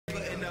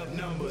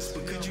numbers,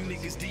 but could you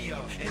niggas D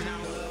up? And I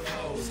don't love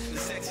hoes. The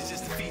sex is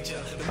just a feature.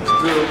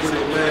 What's good with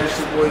it, man? It's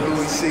your boy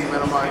Louie C,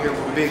 man. I'm out here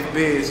with Big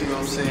Biz, you know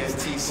what I'm saying?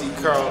 TC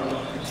Carlton.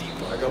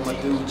 I got my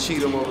dude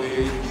Cheatham over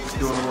here. He's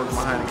doing the work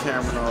behind the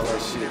camera and all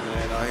that shit,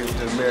 man. Out here with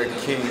the American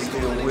King,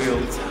 Still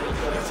Will,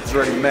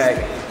 Dre Mac.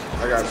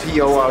 I got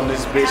P.O. out in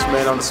this bitch,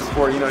 man, on the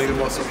support. You know, he's the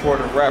most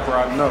supportive rapper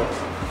I know.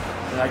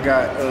 And I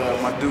got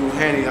my dude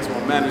Hanny, that's my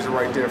manager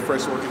right there,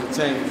 Fresh Work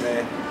Entertainment,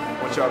 man. I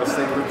want y'all to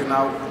stay looking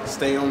out,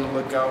 stay on the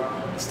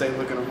lookout, stay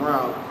looking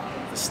around,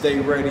 and stay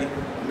ready.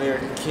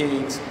 American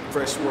Kings,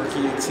 Fresh Work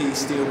ENT,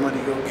 Still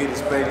Money, go get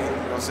his baby. You know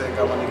what I'm saying?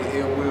 Got my nigga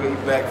Ill Will, he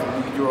back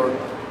from New York,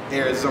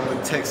 Arizona,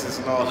 Texas,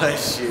 and all that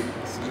shit.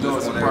 So you know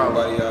it's a problem.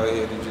 Everybody out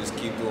here to just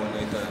keep doing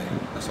their thing.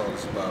 That's all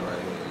it's about right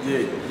here.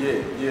 Yeah.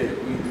 We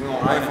on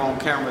iPhone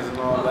cameras and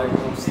all that. You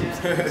know what I'm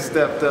saying?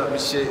 Stepped up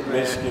and shit, man.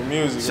 Michigan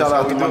music. Shout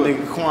out to my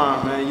nigga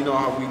Quan, man. You know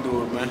how we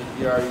do it, man.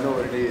 You already know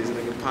what it is.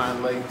 Nigga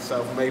Pine Lake,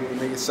 South Maple,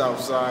 nigga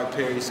Southside,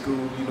 Perry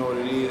School. You know what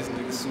it is.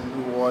 Nigga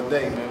Subaru all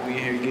day, man. We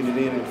in here getting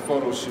it in the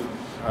photo shoot,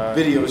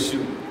 video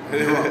shoot.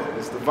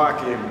 It's the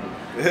vodka.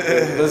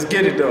 Let's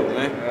get it though,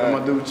 man. Got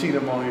my dude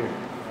Cheatham on here.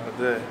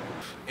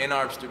 In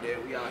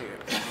Amsterdam, we out here.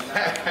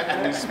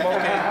 We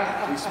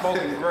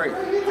smoking great.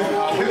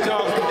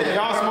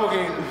 Y'all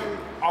smoking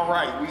all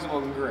right. We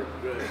smoking great.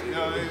 You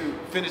know,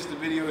 finished the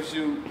video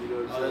shoot,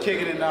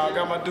 kicking it now. I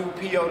got my dude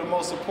P.O., the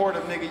most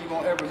supportive nigga you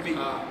gonna ever meet,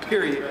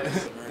 period.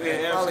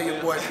 Follow your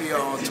boy P.O.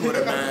 on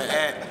Twitter, man,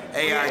 at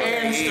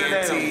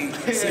AIKENT,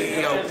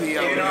 CEO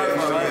P.O.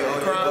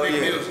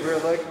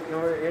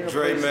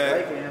 Dre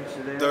Mac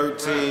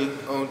 13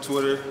 on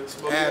Twitter.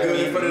 Add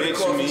me,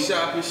 mention me,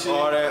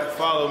 all that.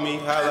 Follow me,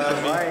 holla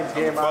at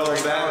me. Follow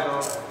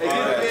back.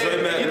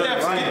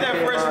 Get that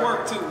fresh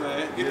work too,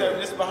 man. Get that.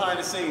 This behind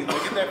the scenes. Man.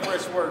 Get that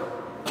fresh work.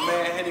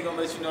 Man, Henny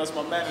gonna let you know it's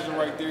my manager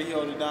right there. He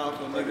hold it down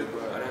for a nigga.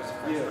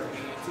 Yeah.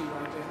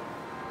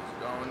 What's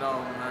going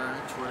on,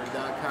 man?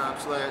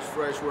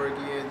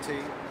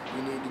 Twitter.com/freshworkent.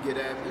 You need to get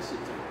at me.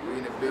 We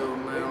in the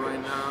building, man,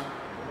 right now.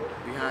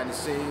 Behind the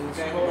scenes,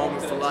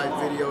 Moment for Life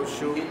video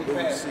shoot,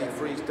 Louie C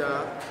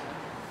freestyle.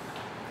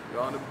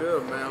 You're on the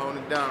build, man,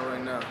 holding it down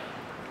right now.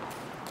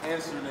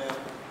 Amsterdam.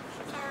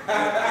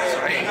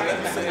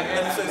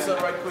 Let me say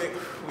something right quick.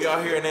 We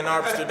out here in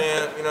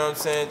Amsterdam, you know what I'm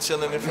saying,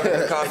 chilling in front of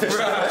the coffee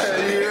shop.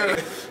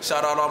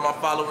 Shout out all my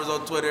followers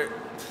on Twitter.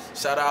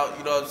 Shout out,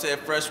 you know what I'm saying,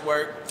 Fresh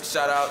Work.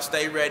 Shout out,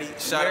 Stay Ready.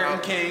 Shout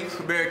out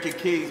American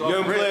Kings.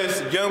 Young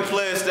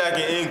players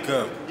stacking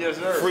income. Yes,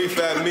 sir. Free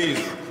fat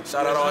music.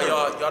 Shout out all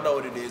y'all know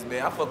what it is,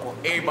 man. I fuck with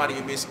everybody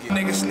in Michigan.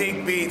 Nigga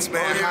Sneak Beats,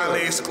 man,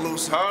 highly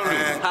exclusive.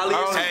 Highly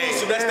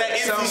exclusive, that's that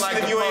sounds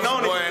like you ain't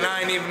on it. Boy, and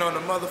I ain't even on the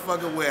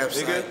motherfucking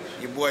website. Nigga.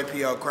 Your boy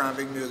P.O. Crown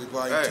Big Music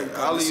Volume 2 coming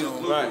highly soon.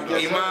 exclusive.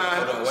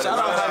 Iman, Shout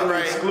out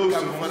highly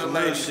exclusive. for the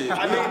ladies.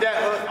 I need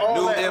that. All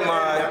New that.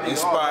 MI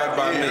inspired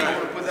by me.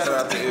 Shout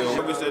out to Ill.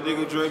 Like I said,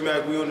 nigga Dre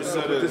Mac, we on the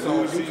set of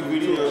Louie C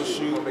video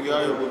shoot. We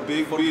out here with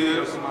Big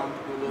Biz.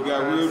 We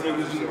got real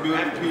niggas in the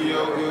building,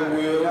 P.O., Ill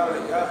Will,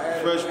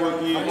 Fresh Work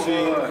ENT.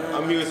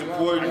 I'm here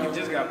supporting you.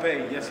 Just got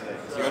paid yesterday.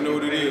 Y'all know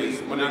what it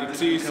is. My nigga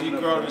TC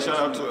Carlton, shout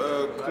out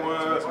to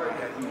Quan.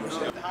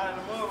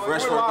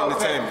 Fresh Work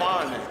Entertainment.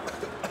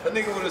 That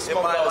nigga would have smoked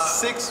about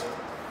 6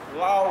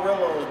 loud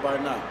Rellos by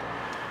now.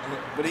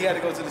 But he had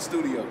to go to the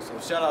studio. So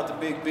shout out to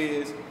Big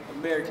Biz,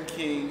 American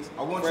Kings,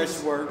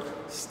 Fresh Work,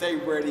 Stay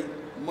Ready,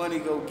 Money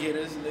Go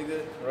Getters,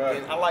 nigga. Right.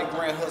 And I like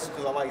Grand Hustle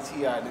because I like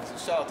T.I. nigga.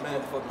 So shout out to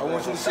motherfuckers. I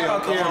want you to say Shout on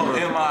out to all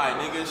camera. MI,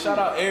 nigga. Shout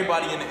out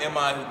everybody in the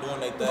MI who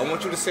doing their thing. I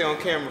want you to say on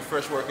camera,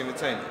 Fresh Work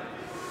Entertainment.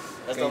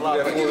 That's a lot.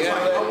 You had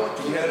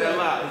that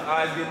lot. His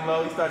eyes getting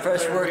low. He started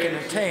Fresh turning Work red.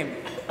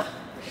 Entertainment.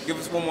 Give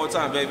us one more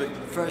time, baby.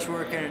 Fresh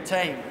Work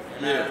Entertainment.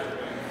 Yeah.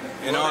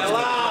 And all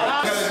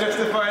Gotta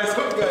justify his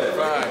hook.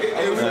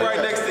 Hey, we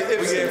right next to We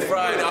Ipsy. getting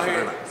fried out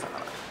here.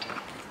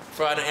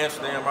 Fried in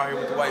Amsterdam, out here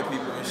with the white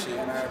people and shit.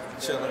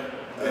 Chilling.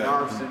 In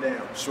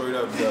Amsterdam. straight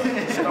up though.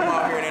 I'm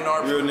out here in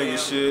Amsterdam. Real nigga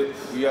shit.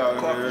 We out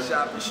Coffee here.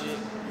 shop and shit.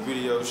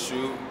 Video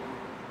shoot.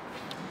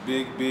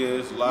 Big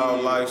Biz,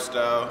 loud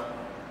lifestyle.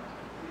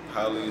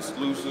 Highly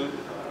exclusive.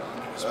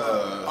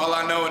 All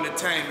I know,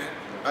 entertainment.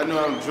 I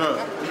know I'm drunk.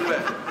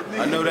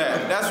 I know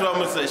that. That's what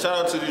I'm gonna say.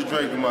 Shout out to this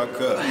drink in my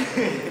cup.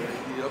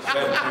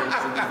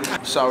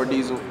 Sour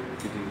diesel.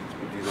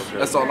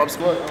 That's all I'm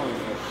smoking.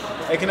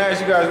 Hey, can I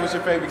ask you guys what's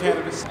your favorite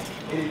cannabis?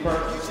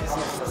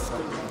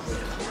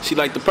 She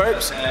like the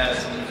perps? I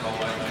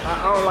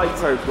don't like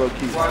perps, bro.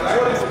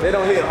 They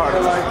don't hit hard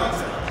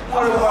enough.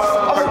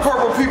 I'm a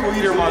purple people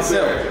eater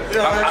myself.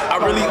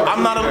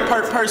 I'm not a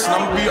perp person.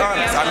 I'm gonna be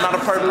honest. I'm not a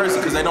perp person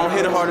because they don't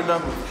hit it hard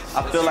enough.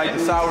 I feel like the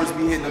sours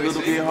be hitting a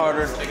little bit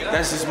harder.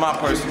 That's just my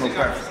personal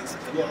preference.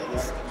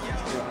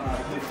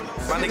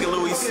 My nigga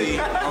Louie C.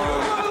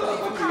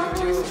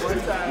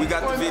 We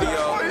got the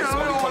video. It's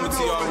gonna be coming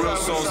to y'all real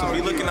soon, so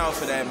be looking out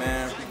for that,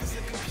 man.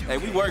 Hey,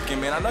 we working,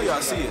 man. I know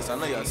y'all see us. I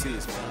know y'all see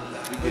us, man.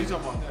 What are you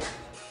talking about?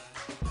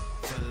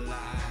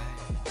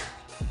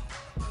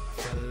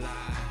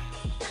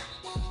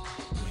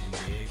 When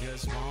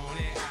niggas want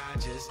it, I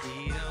just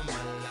eat 'em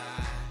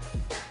alive.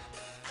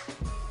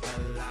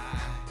 alive.